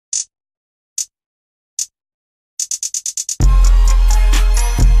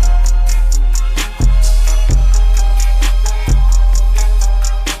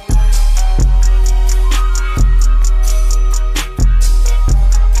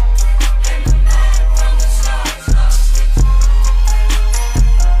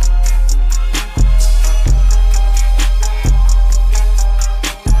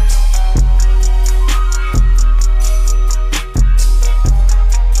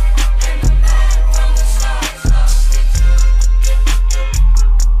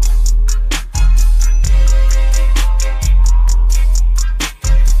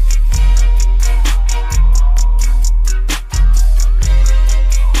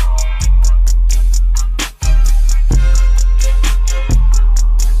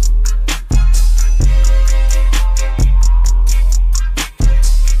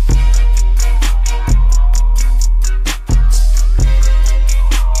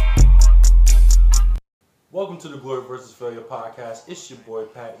to the Glory versus Failure podcast. It's your boy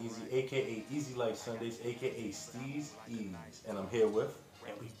Pat Easy, aka Easy Life Sundays, aka Steez Ease, and I'm here with.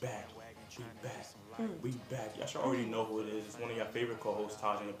 And we back. We back. Y'all should already know who it is. It's one of your favorite co-hosts,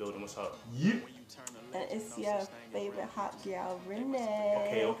 Taj, in the building. What's up? Yep. And it's your favorite hot gal,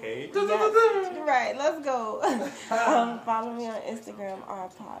 Renee. Okay. Yes. Right, let's go. Follow me on Instagram,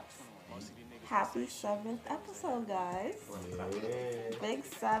 rpops. Happy 7th episode, guys. Yeah. Big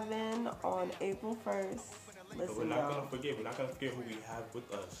 7 on April 1st. But Listen, we're not y'all. gonna forget. We're not gonna forget who we have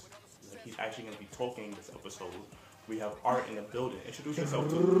with us. Like, he's actually gonna be talking this episode. We have Art in the building. Introduce yourself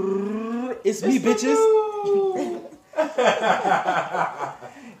to. It's me, bitches.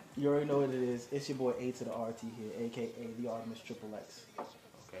 You already know what it is. It's your boy A to the RT here, aka the Artemis Triple X.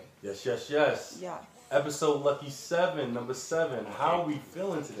 Okay. Yes. Yeah. Episode Lucky 7, number 7. How are we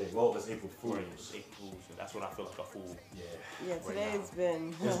feeling today? Well, it's April Fool's. Right. It's April Fools, and that's when I feel like a fool. Yeah. Yeah, today's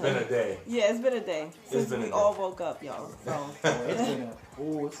been... It's been a day. Yeah, it's been a day. Since been a we day. all woke up, y'all. So,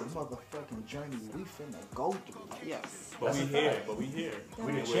 It's a motherfucking journey we finna go through. yes. But That's we a here. fact. But we here. We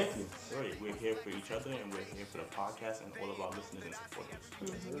the We're- champions. Right. We're here for each other, and we're here for the podcast and all of our listeners and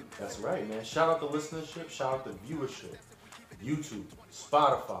supporters. That's right, man. Shout out the listenership. Shout out the viewership. YouTube,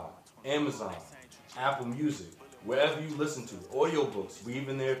 Spotify, Amazon, Apple Music, wherever you listen to. Audiobooks, we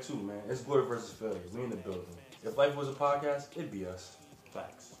even there too, man. It's Glory versus Failure. We in the building. If life was a podcast, it'd be us.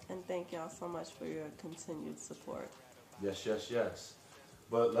 Facts. And thank y'all so much for your continued support. Yes.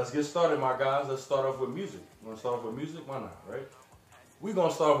 But let's get started, my guys. Let's start off with music. You want to start off with music? Why not, right? We're going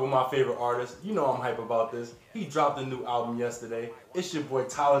to start off with my favorite artist. You know I'm hype about this. He dropped a new album yesterday. It's your boy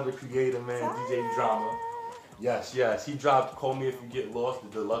Tyler, the Creator, man, DJ Drama. Yes. He dropped Call Me If You Get Lost, the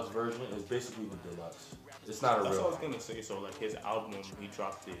deluxe version. It's basically the deluxe. It's not a That's real what I was album. gonna say. So, like, his album, he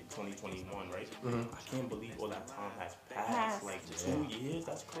dropped it 2021, right? Mhm. I can't believe all that time has passed. Passed. Like 2 years.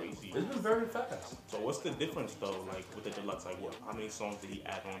 That's crazy. It's been very fast. So, what's the difference though? Like with the deluxe, like what? How many songs did he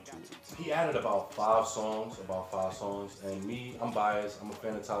add on to it? He added about five songs. And me, I'm biased. I'm a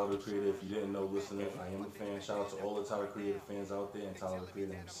fan of Tyler, the Creator. If you didn't know, listeners, I am a fan. Shout out to all the Tyler, Creator fans out there and Tyler, the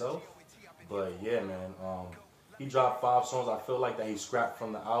Creator himself. But yeah, man, he dropped 5 songs. I feel like that he scrapped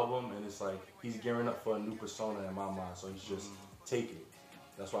from the album, and it's like he's gearing up for a new persona in my mind. So he's just take it.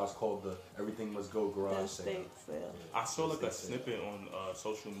 That's why it's called the Everything Must Go The Garage Sale. state sale. I saw like a snippet on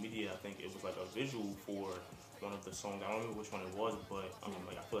social media. I think it was like a visual for one of the songs. I don't remember which one it was, but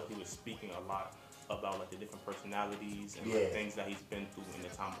like I feel like he was speaking a lot about like the different personalities and Yeah. like, things that he's been through in the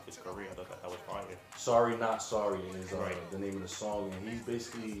time of his career. I thought that was fire. Sorry Not Sorry is Right. the name of the song, and he's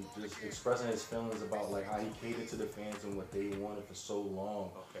basically just expressing his feelings about like how he catered to the fans and what they wanted for so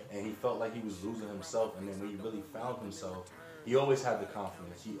long. Okay. And he felt like he was losing himself, and then when he really found himself, he always had the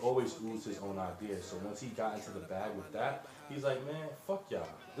confidence. He always oozed his own ideas. So once he got into the bag with that, he's like, man, fuck y'all.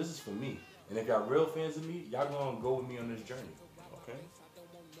 This is for me. And if y'all real fans of me, y'all gonna go with me on this journey. Okay.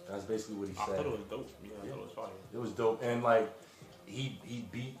 That's basically what he I said. thought it was dope. Yeah, I thought it was fire. It was dope, and like he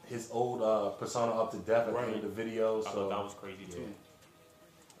beat his old persona up to death at the end of the video. I So thought that was crazy too.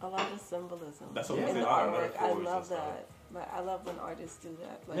 A lot of symbolism That's what in we the did, artwork. I metaphors love and stuff. that. But I love when artists do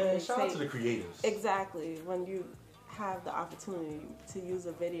that. Like man, they shout out take- to the creators. Exactly. When you have the opportunity to use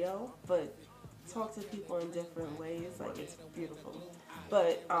a video, but talk to people in different ways, like it's beautiful.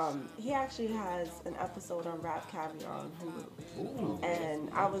 But he actually has an episode on Rap Caviar on Hulu. Ooh. And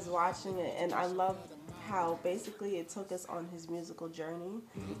I was watching it, and I love how basically it took us on his musical journey,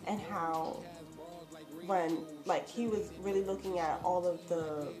 and how when like he was really looking at all of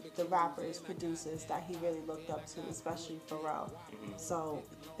the rappers, producers that he really looked up to, especially Pharrell. So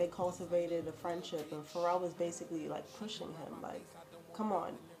they cultivated a friendship, and Pharrell was basically like pushing him, like, come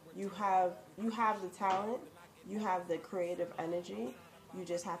on, you have the talent, you have the creative energy. You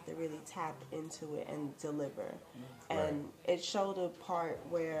just have to really tap into it and deliver. And it showed a part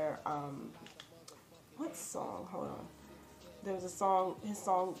where, what song? Hold on. There was a song, his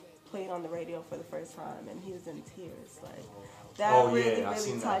song played on the radio for the first time, and he was in tears. Like, that Oh, yeah, really, I really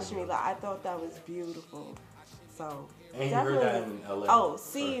seen that touched video. me. Like, I thought that was beautiful. So, And he heard that definitely- in LA. Oh,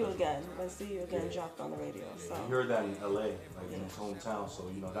 See You Again. When See You Again Yeah. dropped on the radio. So, He heard that in LA, like in his hometown. So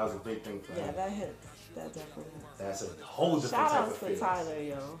you know that was a big thing for yeah, him. that hits. That definitely hits. That's a whole different Shout type outs of to feeling. Tyler,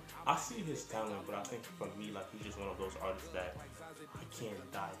 yo. I see his talent, but I think for me, like he's just one of those artists that I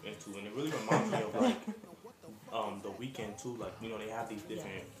can't dive into, and it really reminds me of like The Weeknd too. Like they have these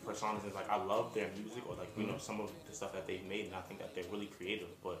different personas, and like I love their music or like some of the stuff that they've made, and I think that they're really creative.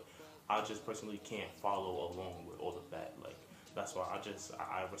 But I just personally can't follow along with all of that. Like that's why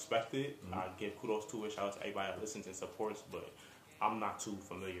I respect it. I give kudos to it. Shout out to everybody that listens and supports, but I'm not too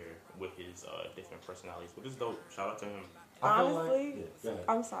familiar with his different personalities. But it's dope. Shout out to him. I feel Honestly, like, yeah, go ahead.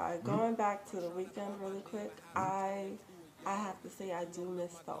 I'm sorry. Going back to the weekend really quick, I have to say I do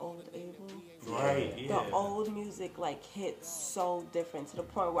miss the old Abel. Right, yeah. The old music like hits so different to the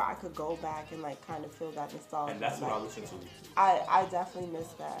point where I could go back and like kind of feel that nostalgia. And that's what I like, listen to. I definitely miss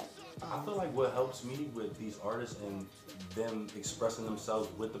that. I feel like what helps me with these artists and them expressing themselves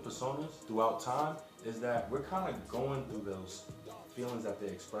with the personas throughout time is that we're kind of going through those feelings that they're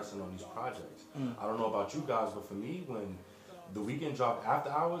expressing on these projects. I don't know about you guys, but for me, when the weekend dropped After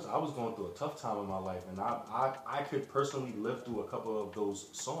Hours, I was going through a tough time in my life, and I could personally live through a couple of those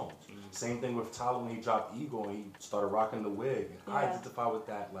songs. Same thing with Tyler when he dropped Ego and he started rocking the wig. And I Yeah. identify with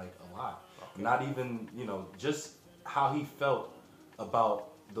that like a lot. Not even, just how he felt about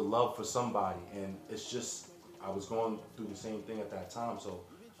the love for somebody, and it's just I was going through the same thing at that time, so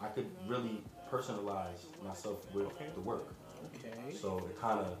I could really personalize myself with the work. Okay. So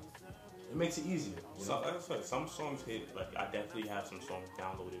it makes it easier. So, like I said, some songs hit. Like I definitely have some songs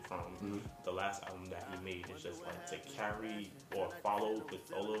downloaded from the last album that he made. It's just like to carry or follow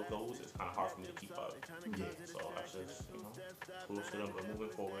with all of those. It's kind of hard for me to keep up. Yeah. So that's just kudos to them. But moving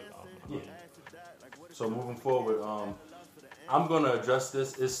forward, Yeah. So moving forward, I'm gonna address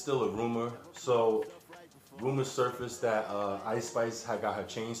this. It's still a rumor. So rumors surfaced that Ice Spice had got her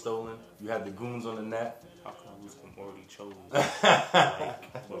chain stolen. You had the goons on the net. how come who's already chose?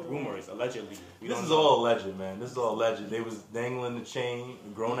 Like, but rumors, allegedly. This is all alleged, man. This is all alleged. They was dangling the chain.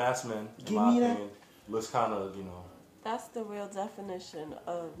 Grown ass men, in Give my me that. opinion. Looks kind of, That's the real definition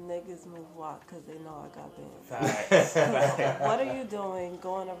of niggas move walk because they know I got bands. Facts. Facts. What are you doing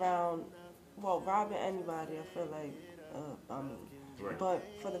going around, robbing anybody? I feel like, Right. but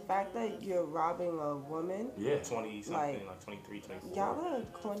for the fact that you're robbing a woman, yeah. 20 something, like 23, 24. y'all are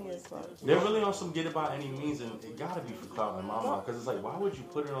corny as fuck. They're really on some get it by any means, and it gotta be for clout in my mind. Because it's like, why would you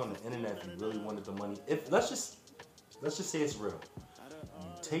put it on the internet if you really wanted the money? If let's just say it's real. You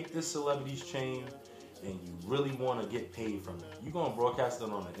take this celebrity's chain, and you really want to get paid from it. You gonna broadcast it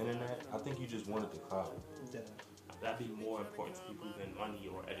on the internet? I think you just wanted the clout. Yeah. That'd be more important to people than money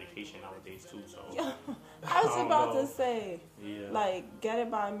or education nowadays too. So I was don't about know. to say, yeah. like, get it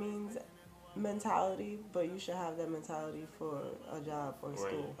by means mentality, but you should have that mentality for a job or Right,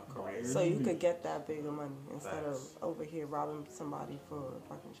 school. a career. So you could get that big of money instead of Facts. over here robbing somebody for a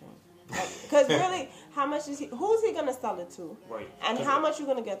fucking chain. Because really, how much is he? Who's he gonna sell it to? Right. And 'Cause how much you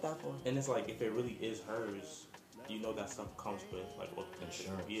gonna get that for? And it's like if it really is hers, that stuff comes with like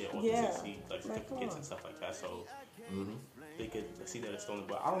Insurance. authenticity, like Like, come certificates on. and stuff like that. So they could see that it's stolen.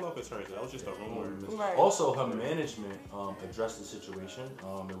 But I don't know if it's hers. That was just a rumor. Right. Also, her management addressed the situation.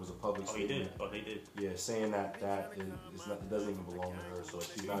 It was a public Oh, he statement. did. Oh, they did. Yeah, saying that is not, it doesn't even belong to her, so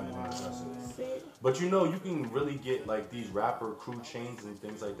she's not even addressing it. See, But you can really get like these rapper crew chains and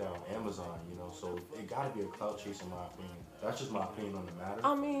things like that on Amazon, so it gotta be a clout chase in my opinion. That's just my opinion on the matter.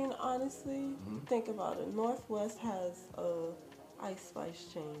 I mean, honestly, think about it. Northwest has a Ice Spice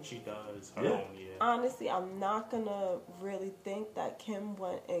chain. She does her Yeah. own. Yeah. Honestly, I'm not gonna really think that Kim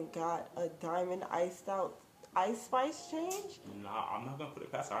went and got a diamond iced out Ice Spice chain. Nah, I'm not gonna put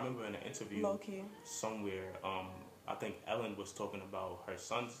it past her. I remember in an interview Low key. somewhere, I think Ellen was talking about her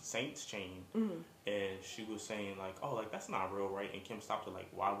son's Saints chain, and she was saying like, "Oh, like that's not real, right?" And Kim stopped her like,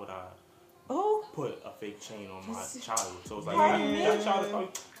 "Why would I Oh, put a fake chain on my child?" So it's like Pardon that me? child is probably,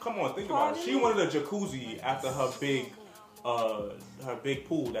 come on, think about it. Pardon She me? wanted a jacuzzi after her big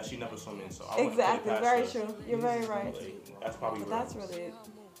pool that she never swam in. So I wouldn't put it exactly. past Very her. true. You're very right. Like, that's probably But real. that's really,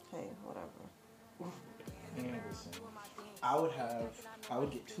 hey, whatever. Man, listen. I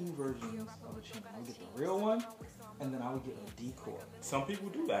would get two versions of a chain. I would get the real one, and then I would get a decor. Some people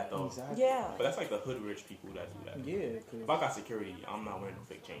do that though. Exactly. Yeah. But that's like the hood rich people that do that. Yeah, If I got security, I'm not wearing no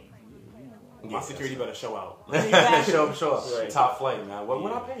fake chain. My Yeah, security better show out. Exactly. show up. Right. Top flight, man. What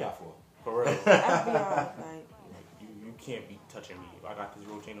Yeah. I pay y'all for? For real. FBI, like, You can't be touching me. If I got this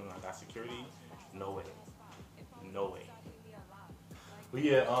real chain on and I got security, no way. No way. But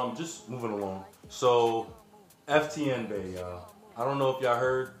yeah, just moving along. So, FTN Bay, y'all. I don't know if y'all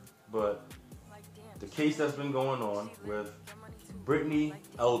heard, but the case that's been going on with Brittany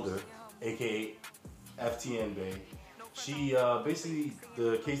Elder, aka FTN Bay, she basically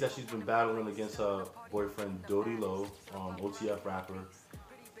the case that she's been battling against her boyfriend Dodie Lowe, OTF rapper.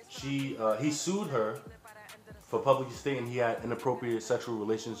 He sued her for publicly stating he had inappropriate sexual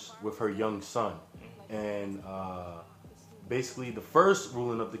relations with her young son, and basically the first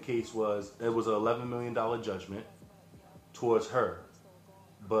ruling of the case was it was an $11 million judgment towards her,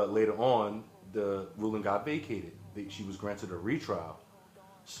 but later on the ruling got vacated. She was granted a retrial.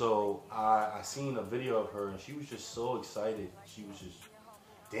 So I seen a video of her and she was just so excited. She was just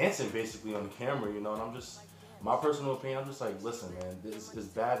dancing basically on the camera, and I'm just my personal opinion, I'm just like, listen, man, this is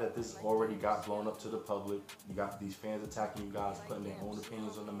bad that this already got blown up to the public. You got these fans attacking you guys, putting their own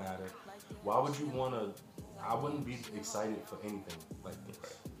opinions on the matter. Why would you want to? I wouldn't be excited for anything like this.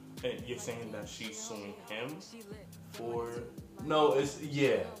 And you're saying that she's suing him for No, it's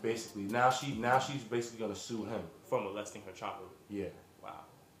basically now she's basically gonna sue him. molesting her child. Yeah. Wow.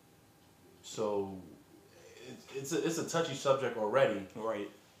 So it's a touchy subject already. Right.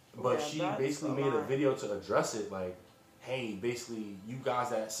 But Yeah, she that's basically a made a lot. video to address it, like, hey, basically, you guys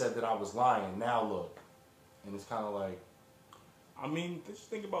that said that I was lying, now look. And it's kind of like, I mean, just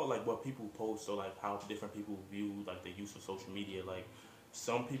think about like what people post or like how different people view like the use of social media. Like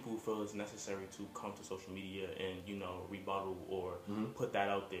some people feel it's necessary to come to social media and rebuttal or put that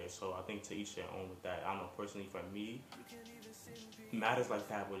out there. So I think to each their own with that. I know personally for me, matters like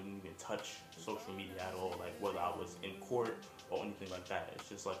that wouldn't even touch social media at all. Like whether I was in court or anything like that. It's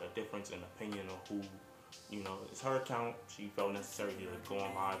just like a difference in opinion of who, it's her account. She felt necessary to go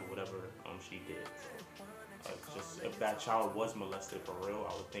on live or whatever she did. Just if that child was molested for real,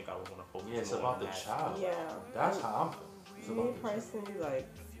 I would think I would want to focus yeah, it's more about on the that. child. Yeah. That's how I'm feeling. It's Me about the child. personally, like,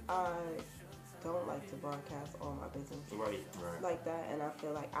 I don't like to broadcast all my business Right. Right. like that, and I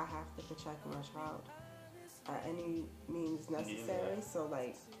feel like I have to protect my child at any means necessary. Yeah. So,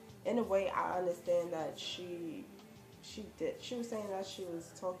 like, in a way, I understand that she was saying that she was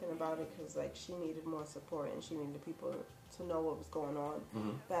talking about it because, like, she needed more support and she needed people to know what was going on.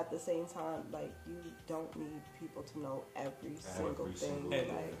 But at the same time, like, you don't need people to know every single thing. single And,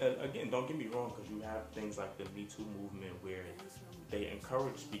 Like, and again, don't get me wrong, because you have things like the Me Too movement where they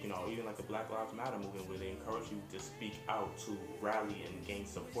encourage speaking out, even like the Black Lives Matter movement where they encourage you to speak out, to rally and gain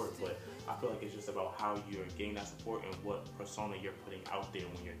support. But I feel like it's just about how you're getting that support and what persona you're putting out there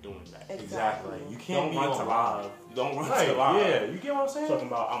when you're doing that. Exactly. You can't Don't be run to on live. Don't run Right, to live. yeah. You get what I'm saying? Talking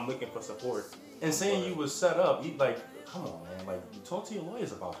about I'm looking for support. And saying you was set up, come on, man. Like, you talk to your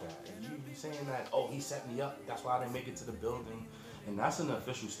lawyers about that. And you saying that, oh, he set me up. That's why I didn't make it to the building. And that's an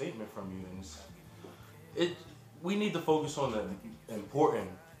official statement from you. And we need to focus on the important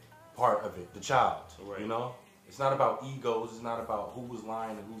part of it, the child. Right. It's not about egos. It's not about who was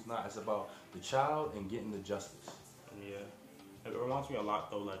lying and who's not. It's about the child and getting the justice. Yeah. It reminds me a lot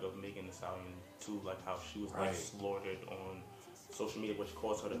though, like of Megan Thee Stallion too, like how she was like Right. slaughtered on social media, which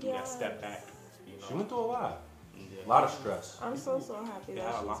caused her to do that step back. She went through a lot. Yeah. A lot of stress. I'm so happy They that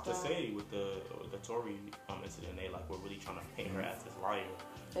had a she's lot to back. say with the Tory incident. They like were really trying to paint her as this liar.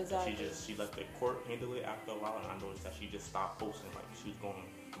 Exactly. She let the court handle it after a while, and I noticed that she just stopped posting. Like she was going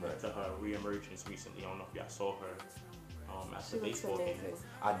Right. to her reemergence recently. I don't know if y'all saw her at She the looks baseball game. amazing.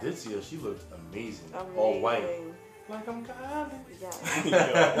 I did see her. She looked amazing. Amazing. All white. Like I'm God.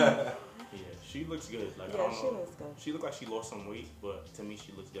 Yeah. Yeah, she looks good. Like I Yeah, don't she know. looks good. She looked like she lost some weight, but to me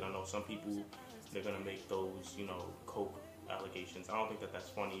she looks good. I know some people they're gonna make those, coke allegations. I don't think that that's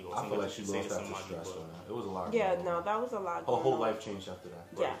funny or I feel something like that she you say lost to after somebody. stress. But, Man. It was a lot. Yeah, going on. no, that was a lot. Her going whole on. life changed after that.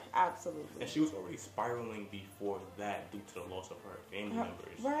 Yeah, absolutely. and she was already spiraling before that due to the loss of her family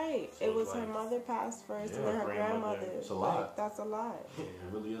members. Right. So it was like- her mother passed first, and Yeah, then her grandmother. grandmother. It's a lot. Like, that's a lot. Yeah, it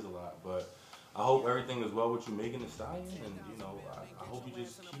really is a lot. But I hope everything is well with you, Megan Thee Stallion, and I hope you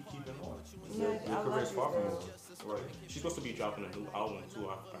just keeping on. Your I career's love far you, from girl. over. Right. She's supposed to be dropping a new album too.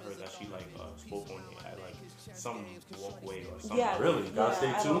 I heard that she spoke on it at like some walkway or something. Yeah. Really? Gotta stay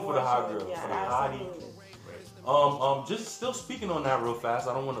I tuned don't for the watch hot it. girl, Yeah, for the hottie. absolutely. Just still speaking on that real fast.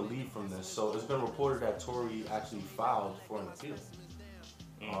 I don't want to leave from this. So it's been reported that Tory actually filed for an appeal.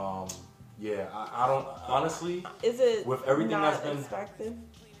 Yeah, I don't honestly. Is it With everything not that's been- expected?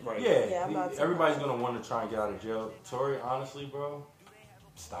 Right. Yeah, Yeah, I'm about to- everybody's gonna want to try and get out of jail. Tory, honestly, bro,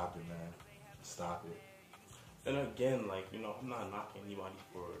 stop it, man. Stop it. And again, I'm not knocking anybody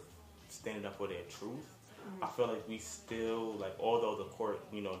for standing up for their truth. I feel like we still, although the court,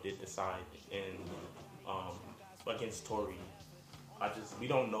 did decide against Tory, we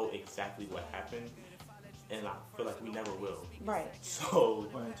don't know exactly what happened, and I feel like we never will. Right. So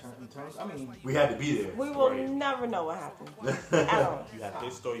But in terms, I mean, We had to be there. We will Right. never know what happened at all. you have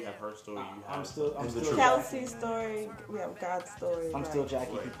his story, you have her story, you have I'm still the truth. Jackie. Kelsey's story. We have God's story. I'm like, still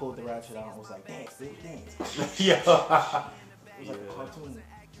Jackie. Right. He pulled the ratchet out and was like, dance, bitch, dance. Yeah. It was like Yeah. a cartoon.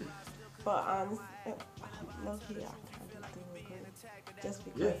 But honestly, no, I kind of do agree. Just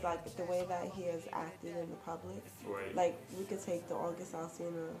because, Yeah. like, the way that he has acted in the public, right. like, we could take the August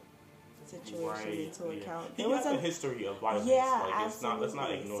Alsina situation Right, into yeah. account. He There has was a history of violence. yeah, Let's absolutely.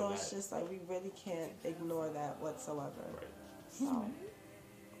 not ignore so that. it's just like we really can't ignore that whatsoever. Right. So,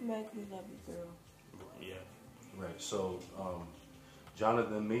 Meg, we love you, girl. Yeah. Right. So,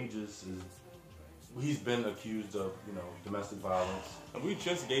 Jonathan Majors is he's been accused of, you know, domestic violence. And we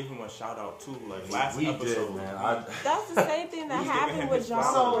just gave him a shout out too, like last we episode. did, man. That's the same thing that He's giving happened him with his John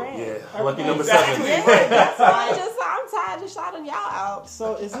flowers. Grant. Yeah, lucky number Exactly. 7. Yeah, that's why I'm tired of shouting y'all out.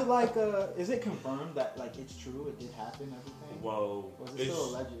 So is it like is it confirmed that like it's true? It did happen. Everything. Well, Or is it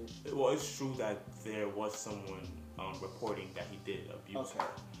still alleged? it's true that there was someone reporting that he did abuse Okay. her.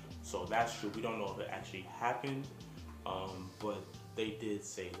 So that's true. We don't know if it actually happened, but they did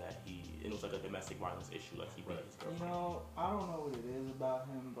say that it was like a domestic violence issue, like he beat his You girlfriend. know, I don't know what it is about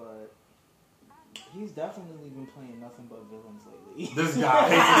him, but he's definitely been playing nothing but villains lately. This guy.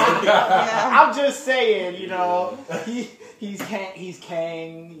 Yeah. I'm just saying, you know, he's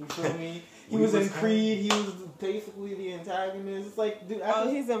Kang. You feel me? He was in Creed. He was basically the antagonist. It's like, dude,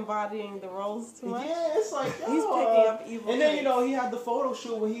 He's embodying the roles too much. yeah, it's like He's picking up evil. And then you traits. know he had the photo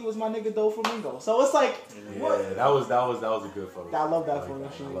shoot when he was my nigga Doflamingo. So it's like, what? Yeah, that was a good photo. I love that Like photo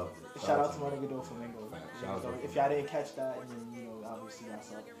I shoot. loved it. Shout out to my nigga Doflamingo. Shout out to If y'all didn't catch that, then you know obviously y'all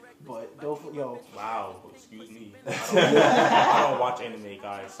suck. But yo, Wow, excuse me. I don't watch anime,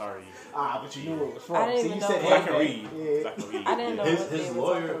 guys. Sorry. but you knew it was from. I didn't So even you know said what- I can read. Yeah. I can read. I didn't know Yeah. what His they were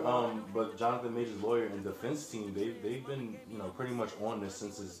lawyer, talking about. but Jonathan Major's lawyer and defense team, they've been, you know, pretty much on this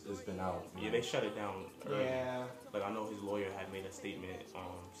since it's been out. Yeah, they shut it down early. Yeah. Like I know his lawyer had made a statement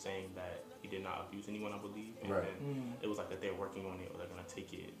saying that he did not abuse anyone, I believe. And Right. then it was like that they're working on it or they're gonna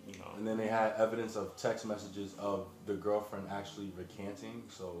take it, you know. And then they had evidence of text messages of the girlfriend actually recanting,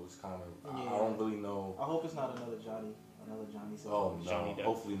 so it's kind of I don't really know. I hope it's not another Johnny situation. Oh no, Johnny Depp.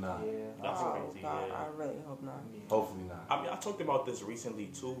 hopefully not. Yeah. That's Oh crazy. God, Yeah. I really hope not. Hopefully not. I mean, I talked about this recently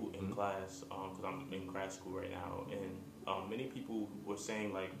too in Mhm. class because I'm in grad school right now, and many people were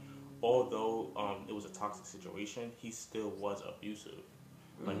saying like, although it was a toxic situation, he still was abusive.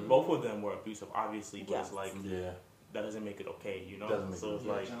 Like both of them were abusive, obviously, but it's Yes. like Yeah, that doesn't make it okay, you know. Doesn't make So it it's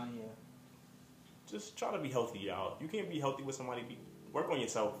Yeah, like Johnny, yeah. just try to be healthy, y'all. You can't be healthy with somebody. Work on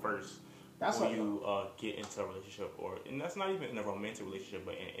yourself first. That's before what you get into a relationship, and that's not even in a romantic relationship,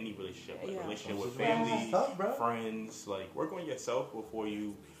 but in any relationship, like Yeah. relationship with Yeah. family, It's tough, bro. friends. Like work on yourself before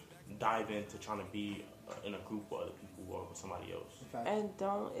you dive into trying to be in a group with other people or with somebody else. In fact, And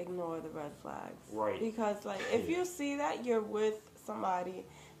don't ignore the red flags. Right. Because like if you see that you're with somebody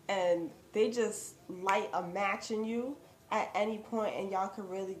and they just light a match in you at any point and y'all can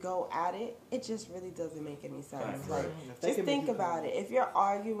really go at it, it just really doesn't make any sense. Facts. Like If they just can make think you about feel- it. If you're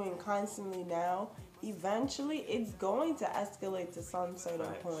arguing constantly now, eventually it's going to escalate to some certain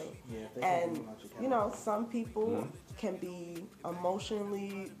Facts. point. yeah, if they can And make you out your you know, some people Mhm. can be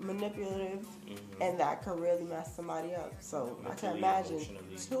emotionally manipulative, and that could really mess somebody up. So I can Mentally, imagine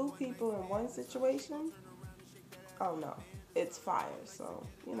emotionally. 2 people in one situation. Oh no, it's fire. So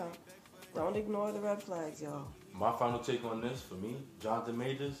you know, don't ignore the red flags, y'all. My final take on this for me, Jonathan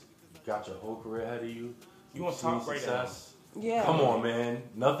Majors, got your whole career ahead of you. You on You've top seen right success. Yeah. Come on, man.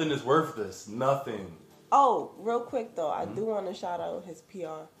 Nothing is worth this. Nothing. Oh, real quick though, I Mm-hmm. do want to shout out his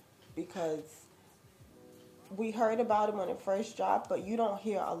PR because we heard about it when it first dropped, but you don't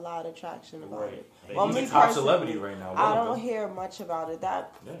hear a lot of traction about Right. it. He's Well, He's me a top personally, celebrity right now. I one of don't them. hear much about it.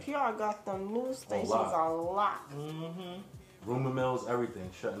 That Yeah. PR got them news stations lock. on lock. Rumor mills, everything,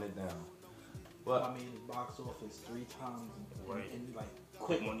 shutting it down. But I mean, box office 3 times Right. in like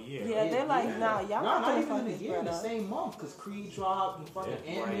Quick 1 year. Yeah, they're like, nah, y'all not not gonna even fuck in a this year, in the bread up. same month, because Creed dropped and fucking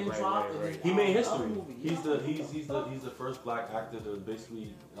Yeah. Ant-Man Right, dropped, right, and right. he made another history. movie. He's the first black actor to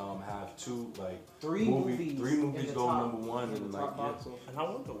basically have 2 like three movies go in the number 1 in and the like top box office. And I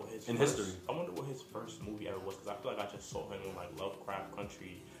wonder what his In first, history. I wonder what his first movie ever was because I feel like I just saw him in like Lovecraft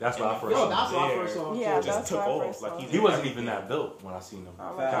Country. That's what I And first Yo, saw. that's what I there, first saw him. Yeah, too. just that's took what I off. first Like saw. he's He in wasn't everything. even that built when I seen him. Oh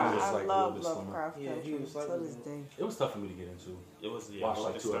my Fact. God, Kinda just I like a love little bit slimmer. Lovecraft Yeah, he Country was to like- this day. It was tough for me to get into. It was Watched, a little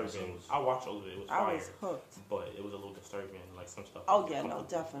like, 2 disturbing. episodes. I watched all of it. It was I fire, was hooked. but it was a little disturbing. Like some stuff. Oh was yeah, no,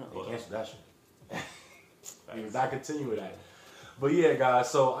 uncomfortable. definitely. They canceled that shit. Facts. We was not continue with that. But yeah, guys.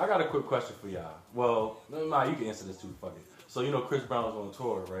 So I got a quick question for y'all. Well, nah, you can answer this too. Fuck it. So you know Chris Brown's on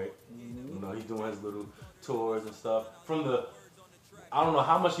tour, right? You know he's doing his little tours and stuff. From the, I don't know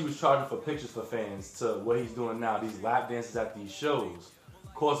how much he was charging for pictures for fans to what he's doing now. These lap dances at these shows,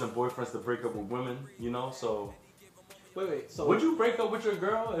 causing boyfriends to break up with women. You know, so Wait, so would you break up with your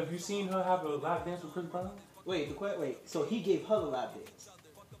girl if you seen her have a lap dance with Chris Brown? wait, so he gave her the lap dance.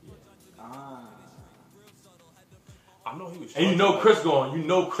 Ah. I know he was. And you charging, know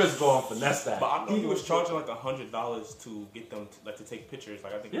like- Chris going finesse that. But I know he was charging like $100 to get them to take pictures.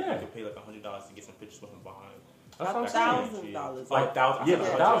 Like I think Yeah. you could pay like $100 to get some pictures with him behind. That's what I'm saying. $1,000. Like $1,000. Yeah, I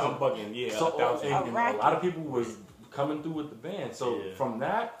said $1,000. I'm bugging. Yeah, So $1,000. and a lot of people was coming through with the band. So Yeah. from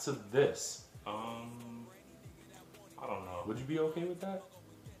that to this, I don't know. would you be okay with that?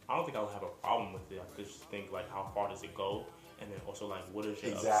 I don't think I would have a problem with it. I just think like how far does it go, and then also like what is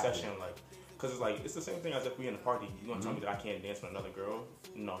your Exactly. obsession like? Because it's the same thing as if we in a party. You gonna tell me that I can't dance with another girl?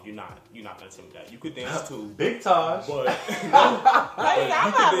 No, you're not. You're not gonna tell me that. You could dance too, Big Taj. but Like, you I'm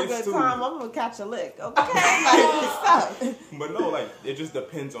can having a dance good too. time. I'm gonna catch a lick, okay? Like, what's up? But no, like it just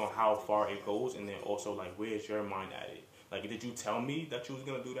depends on how far it goes, and then also like where's your mind at it? Like, did you tell me that you was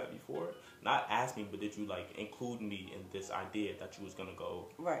gonna do that before? Not ask me, but did you like include me in this idea that you was gonna go,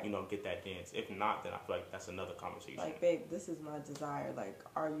 Right. you know, get that dance? If not, then I feel like that's another conversation. Like, babe, this is my desire. Like,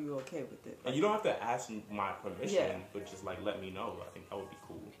 are you okay with it? And you don't have to ask my permission, Yeah. but just like let me know. I think that would be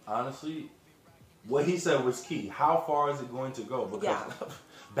cool. Honestly, what he said was key. How far is it going to go? Because Yeah.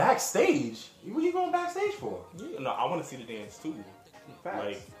 backstage, what are you going backstage for? Yeah, no, I want to see the dance too.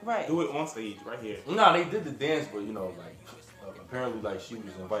 Like, Right. do it on stage right here. No, they did the dance, but you know, like apparently, like she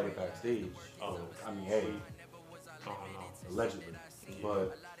was invited backstage. Oh. So, I mean, hey, I don't know. allegedly.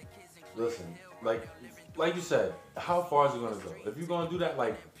 But listen, like you said, how far is it gonna go? If you're gonna do that,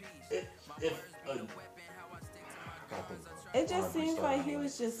 like, if I gotta think. It just R&B seems star. like he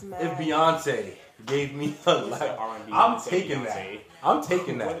was just mad. If Beyonce gave me a What's like, that R&B? I'm Say taking that. Beyonce. I'm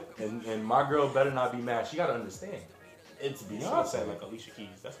taking that. And my girl better not be mad. She gotta understand. It's You should have Beyonce. said like Alicia Keys.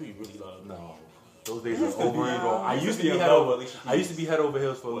 That's who you really love. No. Those days are over and gone. I You used to be be in head love with over. Alicia Keys. I used to be head over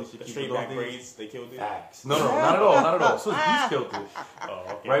heels for Alicia The Keys. straight but back those days- braids, they killed it. Facts. No, not at all. Not at all. So Beast killed it. Oh,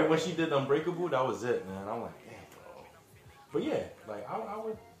 okay. Right when she did Unbreakable, that was it, man. I'm like, damn. But yeah, like I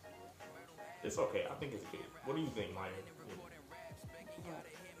would. It's okay. I think it's good. What do you think, Maya?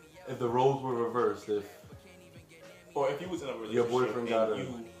 If the roles were reversed, if Or if you was in a relationship Your boyfriend and got a-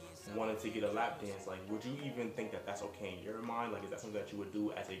 you wanted to get a lap dance, like, would you even think that that's okay in your mind? Like, is that something that you would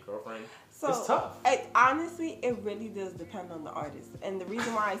do as a girlfriend? So, It's tough. Honestly, it really does depend on the artist. And the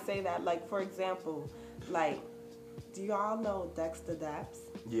reason why I say that, like, for example, like, do y'all know Dexter Daps?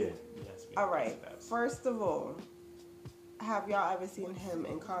 yeah, Yes. All right. That's- First of all, have y'all ever seen him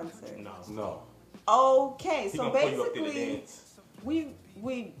in concert? No. no. Okay, He so gonna pull you up to the basically, dance.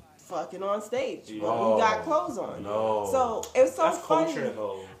 we fucking on stage, Yeah. but we got clothes on. No. So it was so That's funny. culture,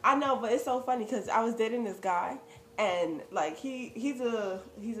 though. I know, but it's so funny because I was dating this guy, and like he's a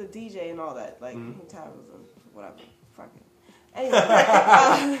DJ and all that, like he travels and whatever, fucking.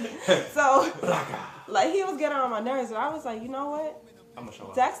 Anyway, so like he was getting on my nerves, and I was like, you know what? I'm gonna show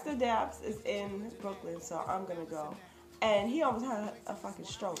up. Dexter Daps is in Brooklyn, so I'm gonna go. And he almost had a fucking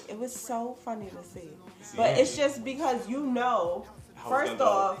stroke. It was so funny to see. But it's just because you know, How it's first gonna go.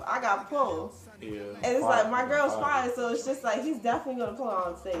 off, I got pulled. Yeah. And it's Fire, like my girl's fire. fine, so it's just like he's definitely gonna pull her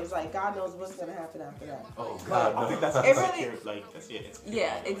on stage. Like God knows what's gonna happen after that. Oh I God, think no. that's It really- insecure. Like, that's your insecure.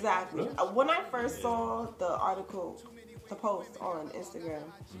 Yeah, exactly. Really? When I first saw the article, the post on Instagram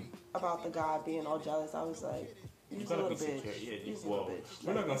about the guy being all jealous, I was like, You "You's a gotta little be bitch. secure. Yeah, You's a well, little bitch."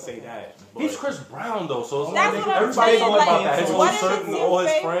 we're not Like, gonna it's say okay. that. But He's Chris Brown though, so it's That's like what I'm everybody's saying. talking about Like, that. His what whole if circle, it's all your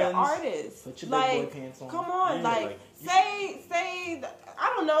his favorite friends. artist? Put your big Like, boy pants on. come on, Yeah, like, like, you- say,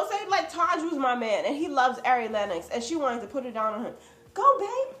 I don't know, say like Taj was my man and he loves Ari Lennox and she wanted to put it down on him. Go,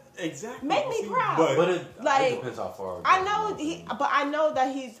 babe. exactly. Make me See, proud. But it Like, depends how far. it I goes. know but I know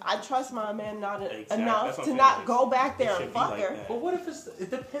that I trust my man not Exactly. enough That's what to I'm not saying. go back there It and should be fuck like her. that. But what if it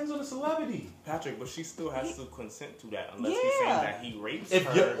depends on the celebrity? Patrick, but she still has to consent to that unless he's Yeah. saying that he rapes If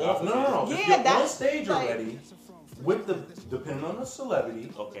her. you're off, no. Yeah, If you're on that's stage like- already, with the depending on the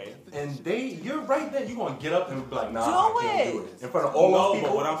celebrity, Okay. and you're right there. You gonna get up and be like, nah, Do I can't it. do it in front of all no, those but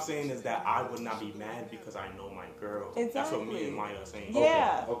people. what I'm saying is that I would not be mad because I know my girl. That's what me Exactly. and Maya are saying.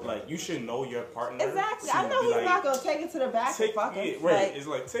 Yeah. Okay. Like, you should know your partner. Exactly. to I know be he's like, not gonna take it to the back take and fuck her. it, right. Like, It's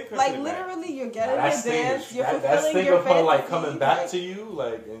like, take her like to the back. literally, you're getting your That's dance, thing. you're That's fulfilling thing your of her like fantasy, coming back like- to you,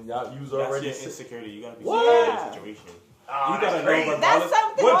 like, and y'all use That's already. your insecurity. You gotta be What? secure in Yeah. that situation. Ah, You that's gotta crazy. know That's regardless.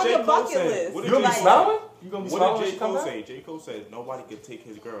 something What on J. your Cole bucket said. list. What You did gonna be J. smiling? You gonna be What smiling did when J. she come Cole back? say? J. Cole said nobody could take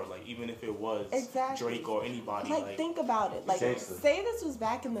his girl. Like, even if it was Exactly. Drake or anybody. Like, think about it. Like, Gangster. say this was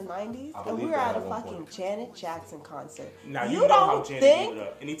back in the 90s I and believe we were that at a at one fucking point. Janet Jackson concert. now you you know how don't Janet think? gave it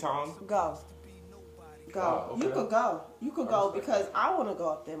up. Anytime. Go. Go. Wow, okay. You could go. You could I go respect because I want to go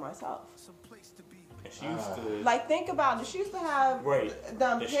up there myself. And she used to. Like, think about it. She used to have Right.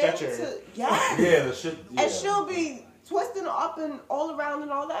 them The pins stretcher. to, yeah. Yeah, the shit. Yeah. And she'll be twisting up and all around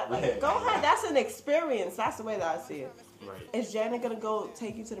and all that. Like, Yeah. go ahead. That's an experience. That's the way that I see it. Right. Is Janet gonna go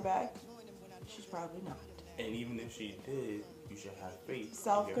take you to the back? She's probably not. And even if she did, you should have faith. in your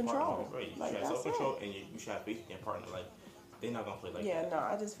Self-control. partner. Right. You Like, should have that's self-control, and you should have faith in your partner. Like, they're not gonna play like Yeah, that. no,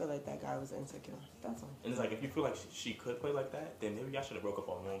 I just feel like that guy was insecure. That's all. And it's like, if you feel like she could play like that, then maybe y'all should have broke up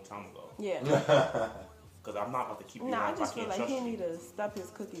a long time ago. Yeah. Because I'm not about to keep you Nah, I around if I just feel can't like trust he you. need to step his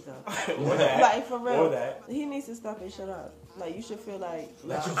cookies up. Or that. Like for real, Or that. he needs to step his shit up. Like you should feel like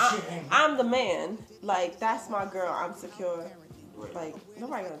Let your I, shit hang. I'm the man. Like that's my girl. I'm secure. Right. Like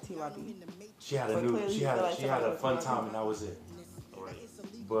nobody gonna TYB. She had a But new, clearly she you had, feel like she had a somebody fun was time, and that was it. Right.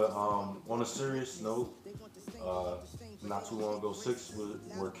 But on a serious note, not too long ago, 6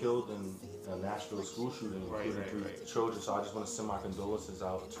 were killed in a Nashville school shooting, Right, including right, 3 right. children. So I just want to send my condolences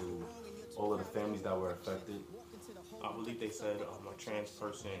out to all of the families that were affected. I believe they said a trans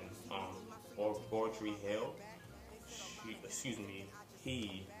person, Audrey Hale, he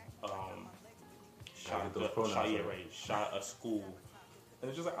Gotta get those pronouns right. shot a school. And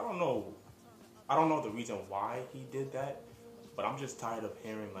it's just like, I don't know the reason why he did that, but I'm just tired of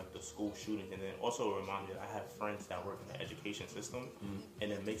hearing like the school shootings. And then also remind me that I have friends that work in the education system,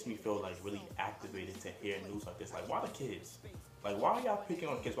 and it makes me feel like really activated to hear news like this. Like, why the kids? Like, why are y'all picking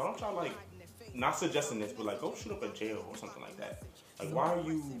on kids? Why don't y'all like, not suggesting this, but like go shoot up a jail or something like that? Like, why are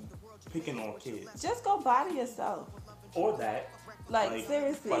you picking on kids? Just go body yourself. Or that. Like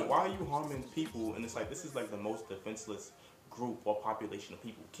seriously. Like, why are you harming people? And it's like, this is like the most defenseless group or population of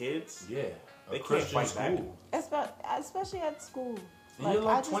people. Kids, Yeah, They a can't Christian fight back. school. Especially at school. And Like you're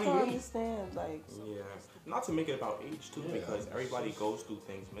like I just don't 28. understand. Like yeah. Not to make it about age too, Yeah, because it's everybody just- goes through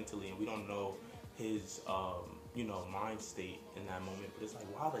things mentally, and we don't know his, mind state in that moment. But it's like,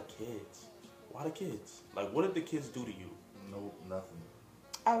 why the kids? Why the kids? Like, what did the kids do to you? Nope, nothing.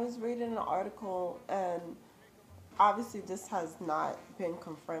 I was reading an article, and obviously this has not been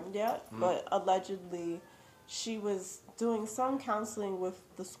confirmed yet, but allegedly she was doing some counseling with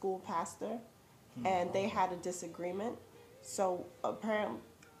the school pastor, and they had a disagreement. So apparently,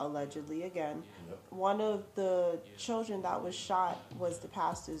 allegedly again, Yep. one of the children that was shot was the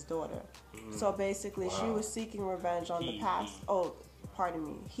pastor's daughter. So basically, she Wow. was seeking revenge on the He. past. Oh, pardon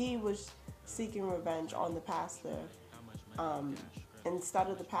me. He was seeking revenge on the pastor. Instead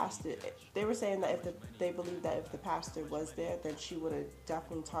of the pastor, they were saying that they believed that if the pastor was there, then she would have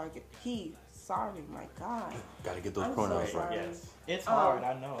definitely targeted. Sorry, my God. Gotta get those I'm pronouns so right. sorry. Yes. It's hard,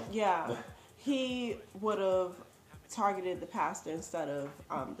 I know. Yeah, he would have targeted the pastor instead of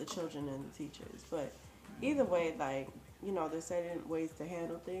the children and the teachers. But either way, like, there's certain ways to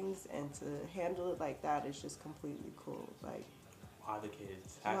handle things, and to handle it like that is just completely cool. Like, Why the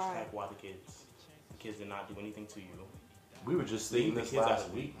kids? Right. Hashtag why the kids? The kids did not do anything to you. We were just stating Leave the this kids out last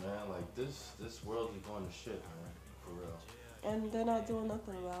of it. week, man. Like this world is going to shit, man. For real. and they're not doing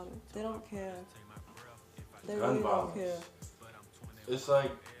nothing about it. They don't care. They Gun really don't violence. care. It's like,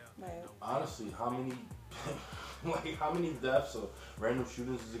 Like, honestly, how many deaths or random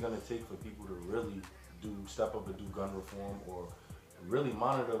shootings is it gonna take for people to really step up and do gun reform, or really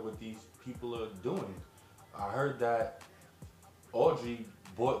monitor what these people are doing? I heard that Audrey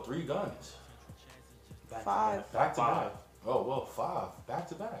bought 3 guns Back to Five. back to Five. back. Oh well, 5 back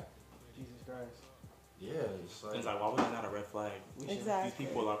to back. Jesus Christ. Yeah, it's It's like like, why was that not a red flag? Exactly. These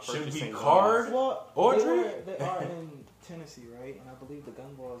people are should purchasing we guns. card Well, Audrey? they are in Tennessee, right? And I believe the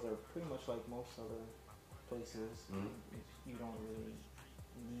gun laws are pretty much like most other places. Mhm. You don't really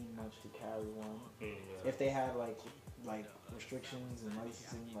need much to carry one. Yeah. If they had like restrictions and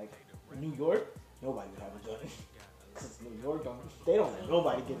licensing, like New York, nobody would have a gun. Cause New York they don't let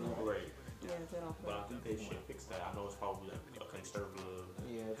nobody get in there. Right. yeah, they don't But I care. think they should fix that. I know it's probably like a conservative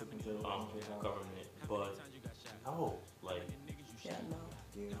Yeah, it's a conservative country, huh? government, but no, like, Yeah, no.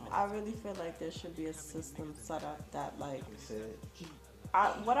 Yeah, I really feel like there should be a system set up that, like, they said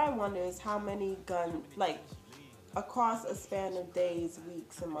what I wonder is how many across a span of days,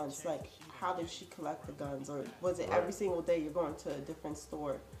 weeks, and months, like, how did she collect the guns? Or was it every single day you're going to a different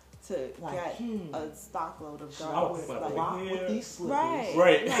store to Like, get a stockload of I guns? would Like, rock with these slippers. right.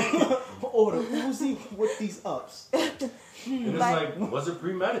 right. Or the Uzi with these ups. and it's like- like, was it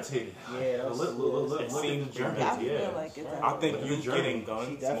premeditated? Yeah, that's- Look it at the seems journey. I Yeah. feel like it's I think Like you the journey. getting She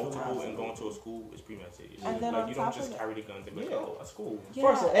guns, definitely multiple, has and to. going to a school is premeditated. And then like, on you top don't of just it- carry the guns and be like, Yeah. oh, that's cool. Yeah,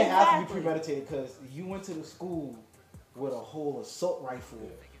 First of all, it has to be exactly. premeditated because you went to the school with a whole assault rifle.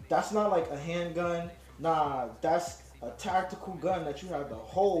 That's not like a handgun. Nah, that's a tactical gun that you have to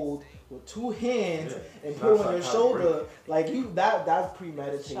hold with 2 hands Yeah. and It's put not on your like how shoulder. Like that's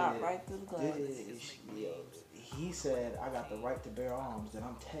premeditated. Shot right through the It- glass. He said, "I got the right to bear arms, and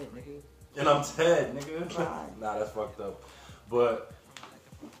I'm Ted, nigga." And I'm Ted, nigga. Right. Nah, that's fucked up. But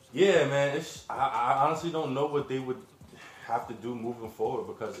yeah, man, I honestly don't know what they would have to do moving forward,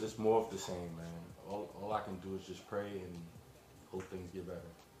 because it's more of the same, man. All I can do is just pray and hope things get better,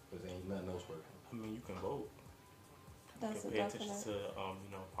 because ain't nothing else working. I mean, you can vote. You That's a can pay attention definite.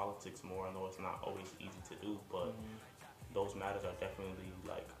 to politics more. I know it's not always easy to do, but those matters are definitely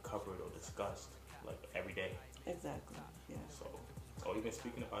like covered or discussed. like every day. Exactly. Yeah. So even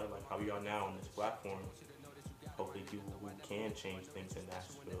speaking about it, like how we are now on this platform, hopefully people who can change things in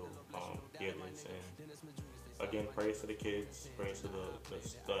Nashville hear this. And again, prayers to the kids, prayers to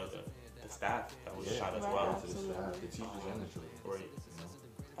the staff that was shot as Right, well. To the staff, the teachers and the children. Right.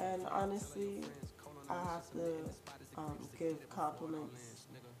 And honestly, I have to give compliments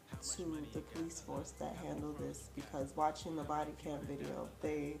to the police force that handled this, because watching the body cam video,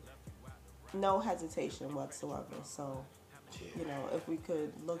 they no hesitation whatsoever. So, you know, if we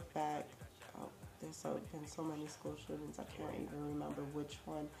could look back, there's been so many school shootings, I can't even remember which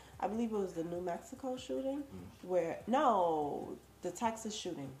one. I believe it was the New Mexico shooting, the Texas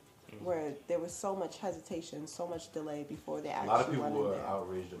shooting, where there was so much hesitation, so much delay before they actually A lot of people went in were there.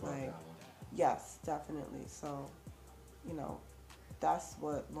 outraged about that one. Yes, definitely. So, you know, that's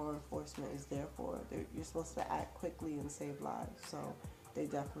what law enforcement is there for. You're supposed to act quickly and save lives. So they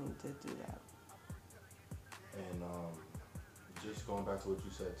definitely did do that. And just going back to what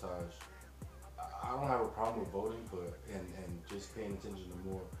you said, Taj, I don't have a problem with voting, but and just paying attention to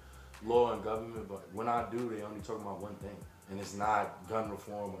more law and government. But when I do, they only talk about one thing, and it's not gun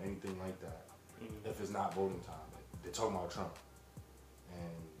reform or anything like that. If it's not voting time, they're talking about Trump,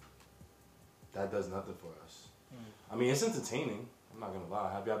 and that does nothing for us. I mean, it's entertaining. I'm not gonna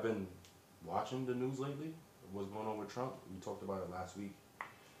lie. Have y'all been watching the news lately? What's going on with Trump? We talked about it last week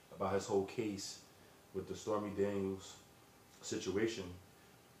about his whole case with the Stormy Daniels situation.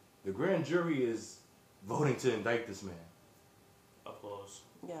 The grand jury is voting to indict this man. Applause.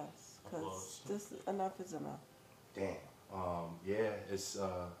 Yes, because Applause. enough is enough. Damn. Yeah, it's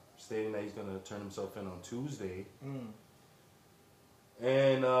stating that he's gonna turn himself in on Tuesday.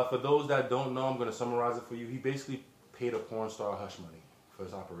 And for those that don't know, I'm gonna summarize it for you. He basically paid a porn star hush money for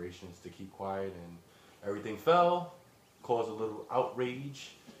his operations to keep quiet, and everything fell, caused a little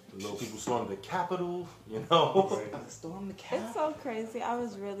outrage. The little people stormed the Capitol, you know. Storm the Capitol. It's so crazy. I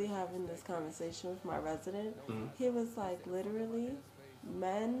was really having this conversation with my resident. He was like, literally,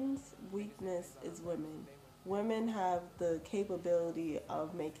 men's weakness is women. Women have the capability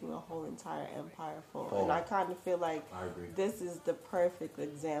of making a whole entire empire fall. And I kind of feel like I agree. this is the perfect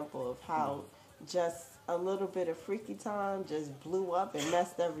example of how just a little bit of freaky time just blew up and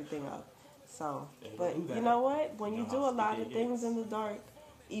messed everything up. So, but you know what? When you do a lot of things in the dark,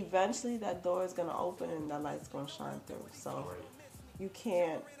 eventually that door is going to open and that light's going to shine through. So you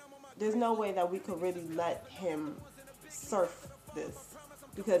can't, there's no way that we could really let him surf this.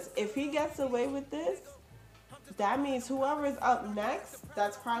 Because if he gets away with this, that means whoever is up next,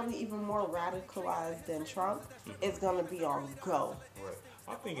 that's probably even more radicalized than Trump, is going to be on go. Right.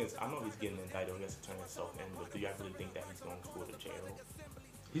 My thing is, I know he's getting indicted, he has to turn himself in, but do you actually think that he's going to go to jail?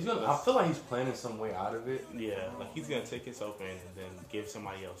 He's gonna. I feel like he's planning some way out of it. Yeah, like he's gonna take himself in and then give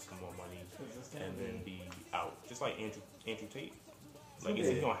somebody else some more money and then be out. Just like Andrew Tate. Like, is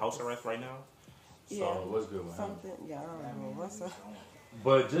he on house arrest right now? Yeah, So what's good with him? something. Yeah, I don't know what's up.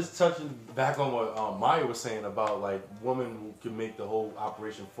 But just touching back on what Maya was saying about like women who can make the whole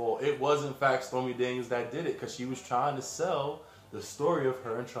operation fall, it was in fact Stormy Daniels that did it, because she was trying to sell the story of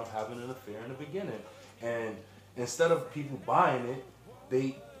her and Trump having an affair in the beginning, and instead of people buying it,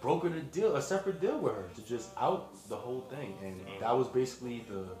 they brokered a separate deal with her to just out the whole thing, and that was basically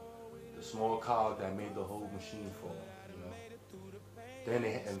the small cog that made the whole machine fall. You know. Then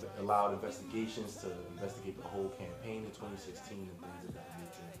they allowed investigations to investigate the whole campaign in 2016 and things of that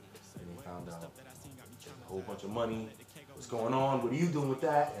nature, and they found out a whole bunch of money. What's going on? What are you doing with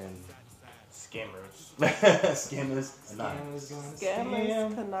that? And Scammers. scammers,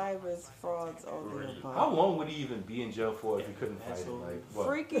 Scammers, connivers, frauds, all the above. How long would he even be in jail for if he couldn't fight it? Like what?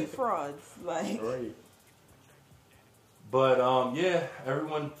 Freaky frauds, like. Right. But yeah,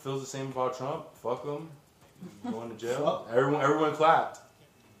 everyone feels the same about Trump. Fuck him. Going to jail. Everyone clapped.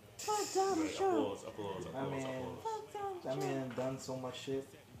 Fuck Donald Trump. Applause. Fuck Donald That Trump. man done so much shit.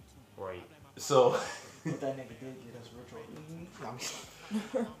 Right. So, What that nigga did get us rich.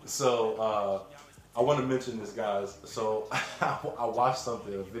 so I want to mention this, guys. So I watched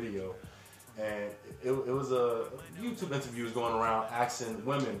something, a video, and it was a YouTube interview was going around asking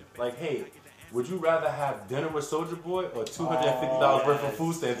women like, "Hey, would you rather have dinner with Soulja Boy or $250 worth of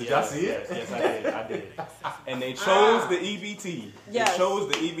food stamps?" Did y'all see it? Yes, I did. And they chose the EBT. Yes. They chose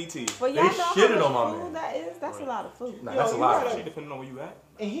the EBT. But y'all They know shitted how on my much man. food that is? That's a lot of food. Nah, that's a you lot. gotta- Of Depending on where you at.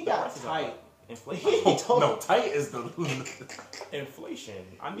 And he got tight. Inflation. No, tight is the. Inflation.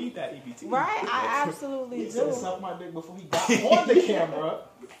 I need that EBT. Right? I absolutely He said do. suck my dick before he got on the camera.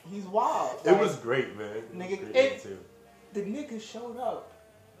 He's wild. It was great, man. It was Nigga, great it- too. The nigga showed up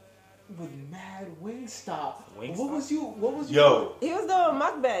with mad Wingstop. Wingstop? What was you? Yo, He was doing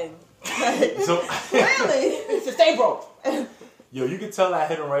mukbang. so Really? It's a stay broke. yo, you can tell I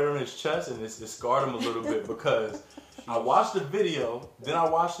hit him right on his chest, and it scarred him a little bit because I watched the video, then I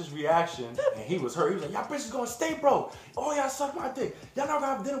watched his reaction, and he was hurt. He was like, y'all bitches gonna stay broke. Oh, y'all suck my dick. Y'all not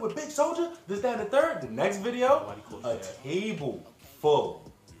gonna have dinner with Big Soldier? This, that, and the third. The next video, Nobody calls a that. table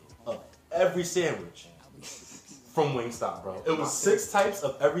full of every sandwich from Wingstop, bro. It was 6 types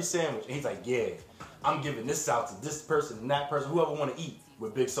of every sandwich. And he's like, yeah, I'm giving this out to this person and that person, whoever want to eat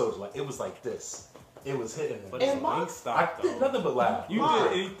with Big Soldier. Like, it was like this. It was hitting him. But And it's my- I Wingstop, did though. nothing but laugh. You Why?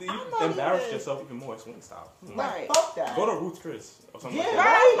 did anything. You I'm not embarrassed even- yourself even more. It's Wingstop. Right. Fuck that. Go to Ruth's Chris or something Yeah, like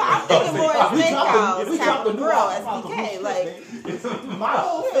Right, that. but I'm thinking more We steakhouse, dropped Captain the new Grill, album out the SBK. Roots Like, Chris, baby.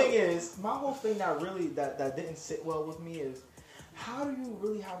 my whole thing that really that didn't sit well with me is how do you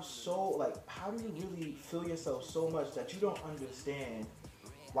really have how do you really feel yourself so much that you don't understand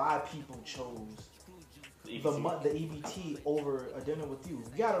why people chose the EBT over a dinner with you?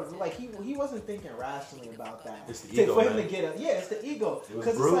 You gotta he wasn't thinking rationally about that. It's the ego, for him man. to get up, yeah, it's the ego. It was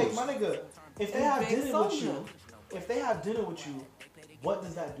Because it's like, bruised. my nigga, if they And have Big dinner with Soldier. you, what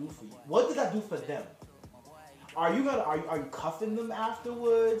does that do for you? What does that do for them? Are you cuffing them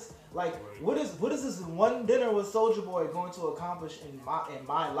afterwards? Like, what is this one dinner with Soulja Boy going to accomplish in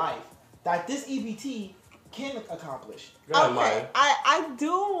my life that this EBT can accomplish? Go ahead, okay, Maya. I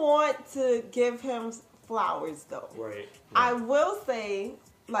do want to give him flowers though. Right. I will say,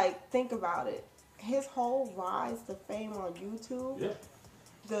 like, think about it. His whole rise to fame on YouTube, Yeah,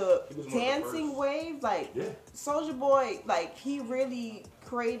 the He was one of the dancing first. wave, like, yeah. Soulja Boy, like, he really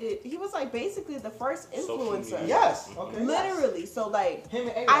he was like basically the first Social influencer. media. Yes. Okay. Literally. So like Him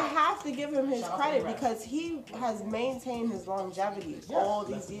and I A-Rap. have to give him his Shout out to credit A-Rap. because he has maintained his longevity Yes, all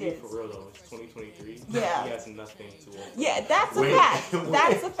Let's these be years. for real though. It's 2023. Yeah. He has nothing to offer. Yeah, that's a Wait, fact. wait,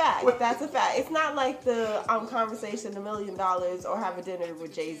 That's a fact. wait. That's a fact. It's not like the conversation $1 million or have a dinner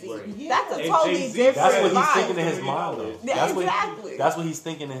with Jay-Z. Right. Yeah. That's a And totally Jay-Z, different That's what he's vibe. thinking in his mind, though. Yeah, That's exactly. That's what he's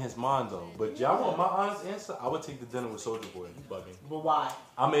thinking in his mind, though. But y'all want my honest answer? I would take the dinner with Soulja Boy. You bugging. But why?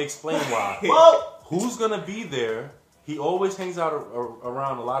 I'm gonna explain why. Well, Who's gonna be there? He always hangs out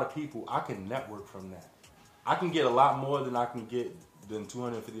around a lot of people. I can network from that. I can get a lot more than I can get than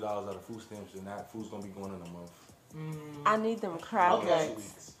 $250 out of food stamps, and that food's gonna be going in a month. I need them crab Okay.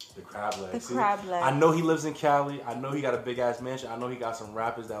 legs. The crab legs. The See, crab legs. I know he lives in Cali. I know he got a big ass mansion. I know he got some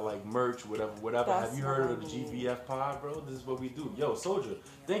rappers that like merch, whatever. That's Have you heard of the what I need. GVF pod, bro? This is what we do. Yo, Soldier,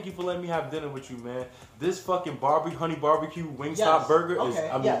 thank you for letting me have dinner with you, man. This fucking honey barbecue Wingstop Yes. burger Okay,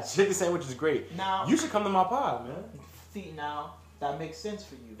 is, yes. chicken sandwich is great. now You should come to my pod, man. see now that makes sense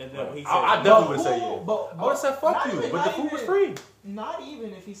for you. And then when he said, I definitely would But say who- yeah. but- I would have said fuck not you, even- but not the food was even- free. Not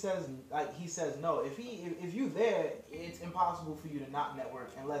even if he says no. If you there, it's impossible for you to not network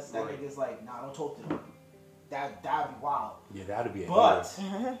unless that Right. nigga's like, nah, don't talk to me. That'd be wild. Yeah, that'd be a But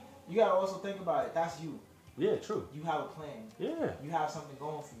hit. you gotta also think about it. That's you. Yeah, true. You have a plan. Yeah. You have something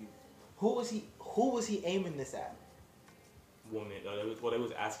going for you. Who was he aiming this at? woman. They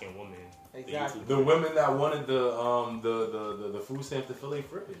was asking women. Exactly. The women that wanted the food stamp to fill their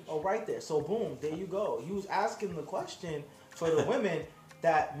fridge. Oh, right there. So boom, there you go. He was asking the question for the women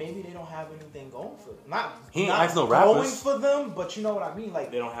that maybe they don't have anything going for them. He ain't not asked no going rappers. for them, but you know what I mean.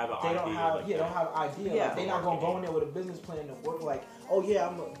 Like They don't have an they idea. don't have like they that. don't have an idea. Yeah. Like, they're not gonna go in there with a business plan to work like, oh yeah,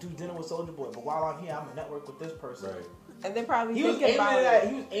 I'm gonna do dinner with Soulja Boy, but while I'm here, I'm gonna network with this person. Right. And they're probably He was thinking aiming about at it. that.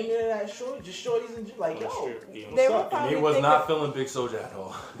 He was aiming at that shorties and like, That's yo, true. Yeah. They what's were up? probably And he was thinking, not feeling Big Soldier at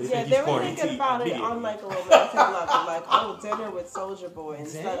all. They yeah, think they he's were corny. thinking about it on immediately. like a romantic level, like, oh, dinner with Soulja Boy,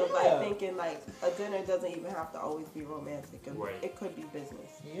 instead of like Damn. thinking like a dinner doesn't even have to always be romantic. Right. It could be business.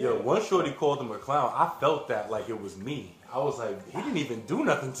 Yeah. Yo, one shorty called him a clown. I felt that like it was me. I was like, he didn't even do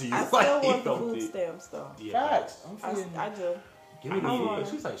nothing to you. I Like, still he want the felt food it. stamps though. Yeah. Facts. I'm I, feeling. I do. Give me the I food. want-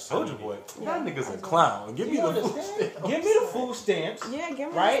 She's like, Soldier Boy, Yeah, that nigga's I a do. clown. Give me You the food understand? stamps. Give me the food stamps. Yeah, give me the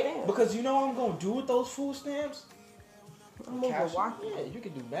Right? stamp. Because you know what I'm gonna do with those food stamps? I'm moving Cash, walking. yeah, you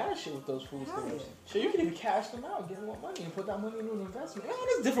can do bad shit with those food Hell stamps. yeah. So you can even cash them out, get more money, and put that money into an investment. You know,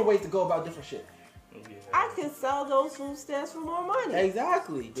 there's different ways to go about different shit. Yeah. I can sell those food stamps for more money.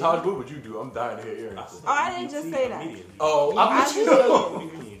 Exactly. Todd, what would you do? I'm dying to hear your I answer. said Oh, I didn't just EBT say that. immediately. Oh, I I'm with you. do. though. What do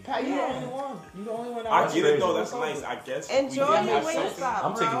you mean? Pat, you're Yeah. the only one. You're the only one. I That's get it though. crazy. That's nice. I guess. Enjoy we did your have something. Wingstop,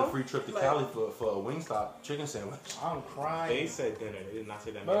 I'm taking bro. a free trip to Like- Cali for a Wingstop chicken sandwich. I'm They crying. said dinner. They did not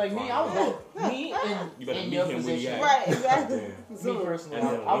say that. But like me, I would go. Me and You better in meet your him where he position. at. Right, exactly. Damn. Me Zoom. personally, And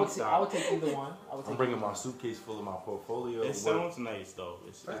then I would Wingstop. take either one. I would take I'm bringing either my one. suitcase full of my portfolio. It sounds nice though.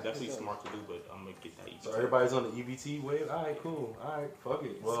 It's Right, definitely it does. smart to do, but I'm like, get that EBT. So everybody's on the EBT wave. All right, cool. All right, fuck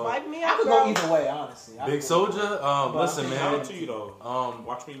it. Well, Swipe me I up, could bro. go either way, honestly. I Big could go- Soldier. Listen, I'm Shout man. out to you though.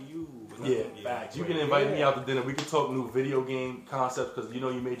 Watch me, you. Yeah, Facts. you can invite me Yeah. out to dinner. We can talk new video game concepts because you know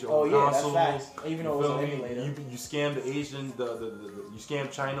you made your Oh own yeah, that's consoles. facts. Even You though it was feel an me? emulator. You scammed the Asian, you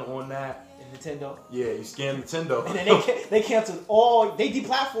scammed China on that. Nintendo. Yeah, you scammed Nintendo. And then they canceled all. They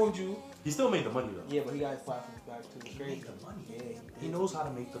deplatformed you. He still made the money though. Yeah, but he got his platforms back too. It's crazy. He made the money. Yeah, He knows how to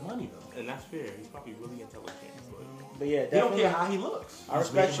make the money though. And that's fair. He's probably really intelligent. But yeah, He don't definitely. care how he looks. I He's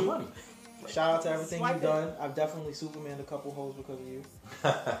respect making you. the money. Shout out to everything Swipe you've it. done. I've definitely Superman a couple hoes because of you.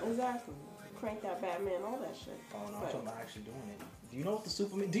 Exactly. Crank that Batman, all that shit. Oh no, I'm But- talking about actually doing it. Do you know what the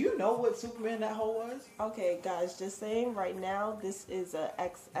Superman? Do you know what Superman that hoe was? Okay, guys, just saying right now, this is a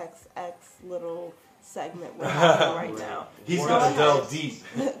XXX little segment we're having right now. He's Go gonna ahead. delve deep.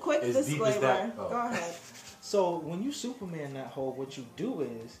 Quick As deep as disclaimer. that? Oh. Go ahead. So when you Superman that hoe, what you do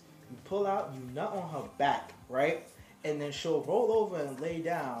is you pull out, you nut on her back, right? And then she'll roll over and lay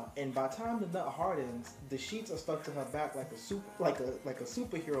down. And by the time the nut hardens, the sheets are stuck to her back like a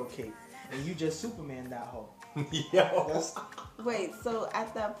superhero cape. And you just Superman that hoe. Yo. That's, Wait, so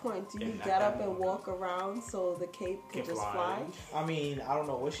at that point, do you And get up that- and walk around so the cape can Can just fly. fly? I mean, I don't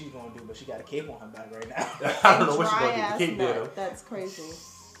know what she's gonna do, but she got a cape on her back right now. I don't know what you're Dry gonna do. ass The cape there nut. though. That's crazy.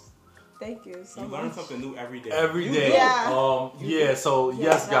 Thank you so You much. learn something new every day. Every You day. do. Yeah. Yeah, so Yeah,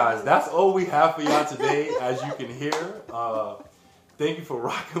 yes, guys, exactly. that's all we have for y'all today, as you can hear. Thank you for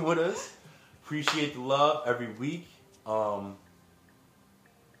rocking with us. Appreciate the love every week.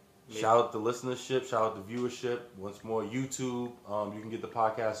 Shout out the listenership, shout out the viewership. Once more, YouTube. You can get the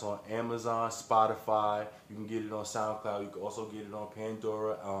podcast on Amazon, Spotify. You can get it on SoundCloud. You can also get it on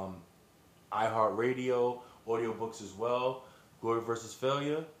Pandora, iHeartRadio, audiobooks as well. Glory versus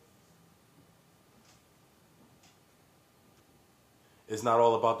Failure. It's not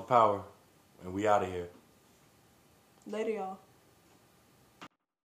all about the power. And we out of here. Later, y'all.